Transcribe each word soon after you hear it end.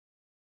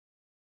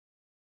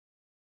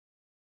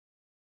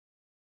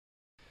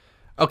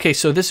Okay,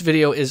 so this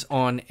video is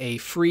on a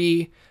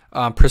free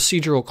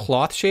procedural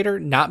cloth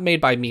shader, not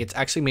made by me. It's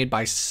actually made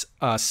by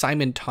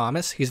Simon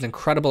Thomas. He's an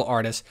incredible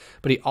artist,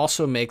 but he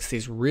also makes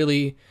these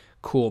really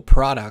cool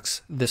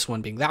products, this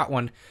one being that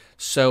one.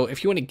 So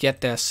if you want to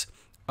get this,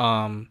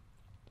 I'm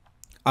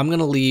going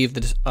to leave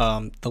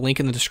the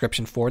link in the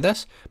description for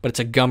this, but it's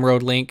a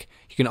Gumroad link.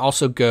 You can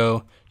also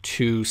go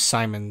to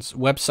Simon's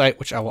website,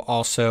 which I will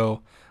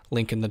also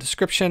link in the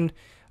description,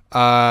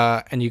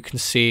 and you can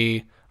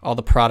see all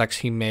the products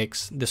he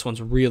makes. This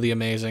one's really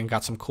amazing,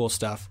 got some cool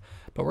stuff,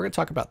 but we're going to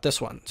talk about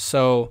this one.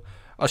 So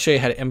I'll show you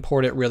how to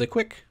import it really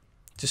quick.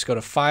 Just go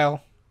to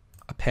File,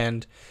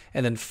 Append,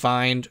 and then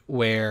find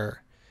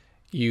where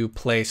you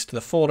placed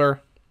the folder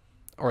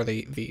or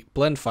the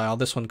blend file,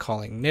 this one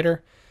calling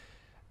knitter,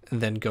 and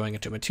then going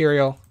into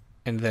material,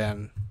 and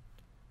then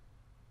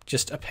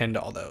just append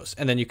all those.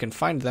 And then you can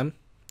find them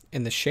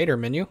in the shader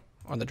menu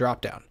on the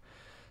drop down.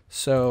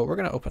 So we're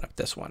going to open up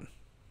this one.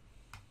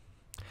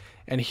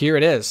 And here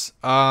it is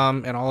in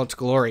all its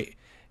glory.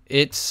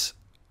 It's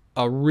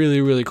a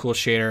really, really cool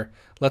shader.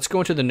 Let's go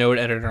into the node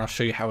editor and I'll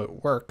show you how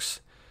it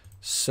works.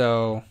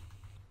 So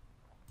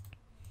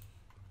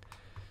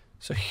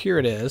here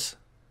it is.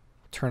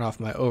 Turn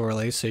off my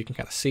overlays so you can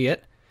kind of see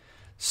it.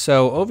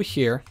 So over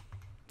here,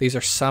 these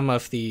are some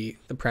of the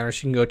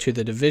parameters. You can go to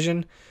the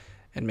division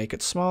and make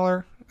it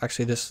smaller.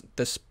 Actually,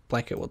 this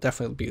blanket will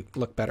definitely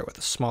look better with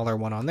a smaller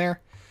one on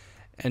there.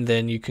 And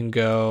then you can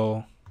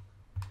go,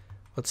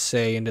 let's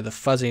say, into the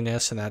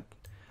fuzziness, and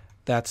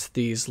that's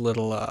these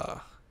little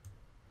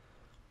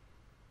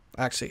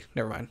actually,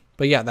 never mind.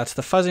 But yeah, that's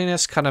the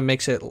fuzziness, kind of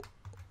makes it a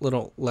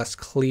little less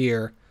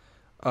clear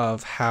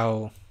of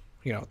how,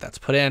 you know, that's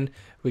put in.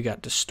 We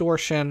got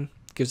distortion,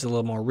 gives it a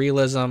little more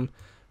realism,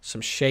 some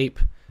shape.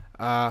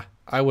 I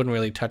wouldn't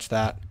really touch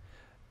that.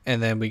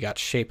 And then we got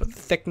shape of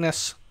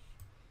thickness.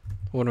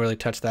 Wouldn't really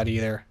touch that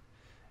either.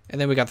 And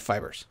then we got the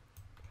fibers.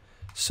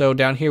 So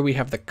down here we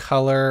have the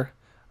color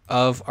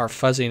of our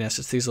fuzziness.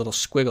 It's these little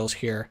squiggles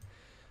here.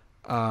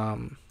 You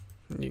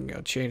can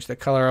go change the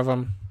color of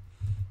them,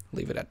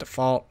 leave it at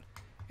default.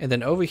 And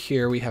then over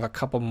here we have a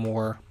couple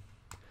more.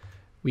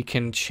 We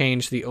can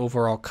change the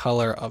overall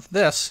color of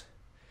this.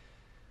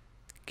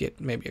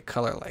 Get maybe a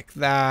color like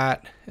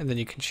that. And then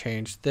you can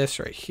change this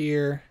right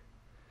here.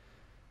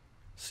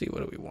 See,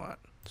 what do we want?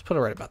 Let's put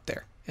it right about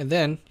there. And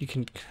then you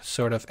can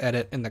sort of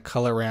edit in the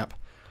color ramp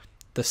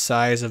the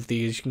size of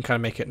these. You can kind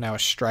of make it now a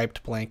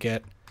striped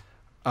blanket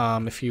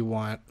if you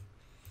want.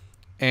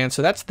 And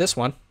so that's this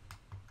one.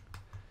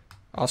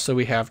 Also,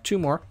 we have two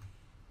more.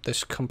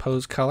 This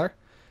compose color.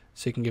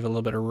 So you can give a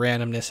little bit of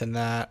randomness in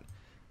that.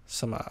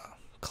 Some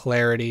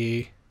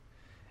clarity.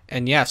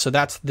 And yeah, so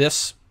that's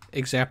this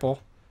example.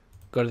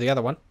 Go to the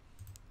other one.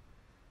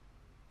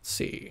 Let's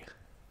see.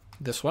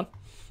 This one.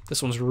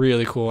 This one's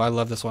really cool. I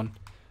love this one.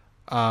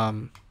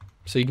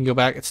 So you can go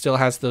back. It still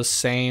has those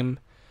same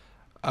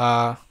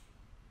in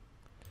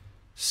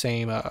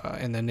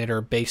the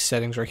knitter base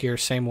settings right here.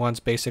 Same ones,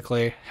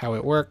 basically how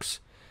it works.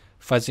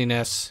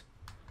 Fuzziness.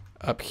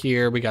 Up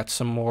here we got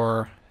some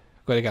more.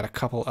 We got a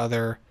couple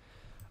other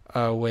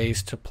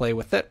ways to play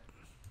with it.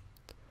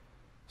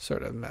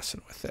 Sort of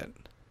messing with it.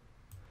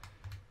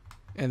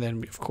 And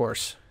then of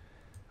course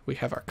we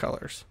have our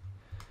colors.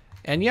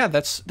 And yeah,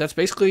 that's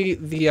basically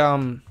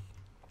the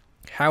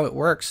how it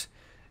works.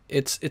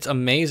 It's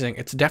amazing.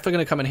 It's definitely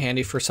going to come in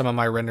handy for some of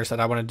my renders that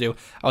I want to do.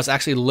 I was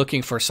actually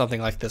looking for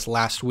something like this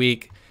last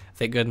week.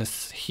 Thank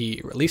goodness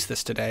he released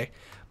this today.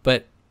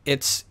 But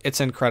it's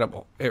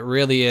incredible. It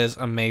really is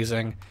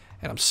amazing.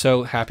 And I'm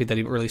so happy that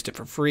he released it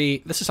for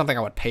free. This is something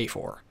I would pay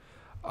for.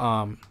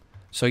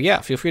 So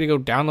yeah, feel free to go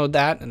download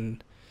that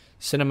and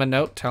send him a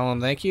note, tell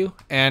him thank you.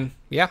 And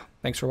yeah,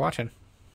 thanks for watching.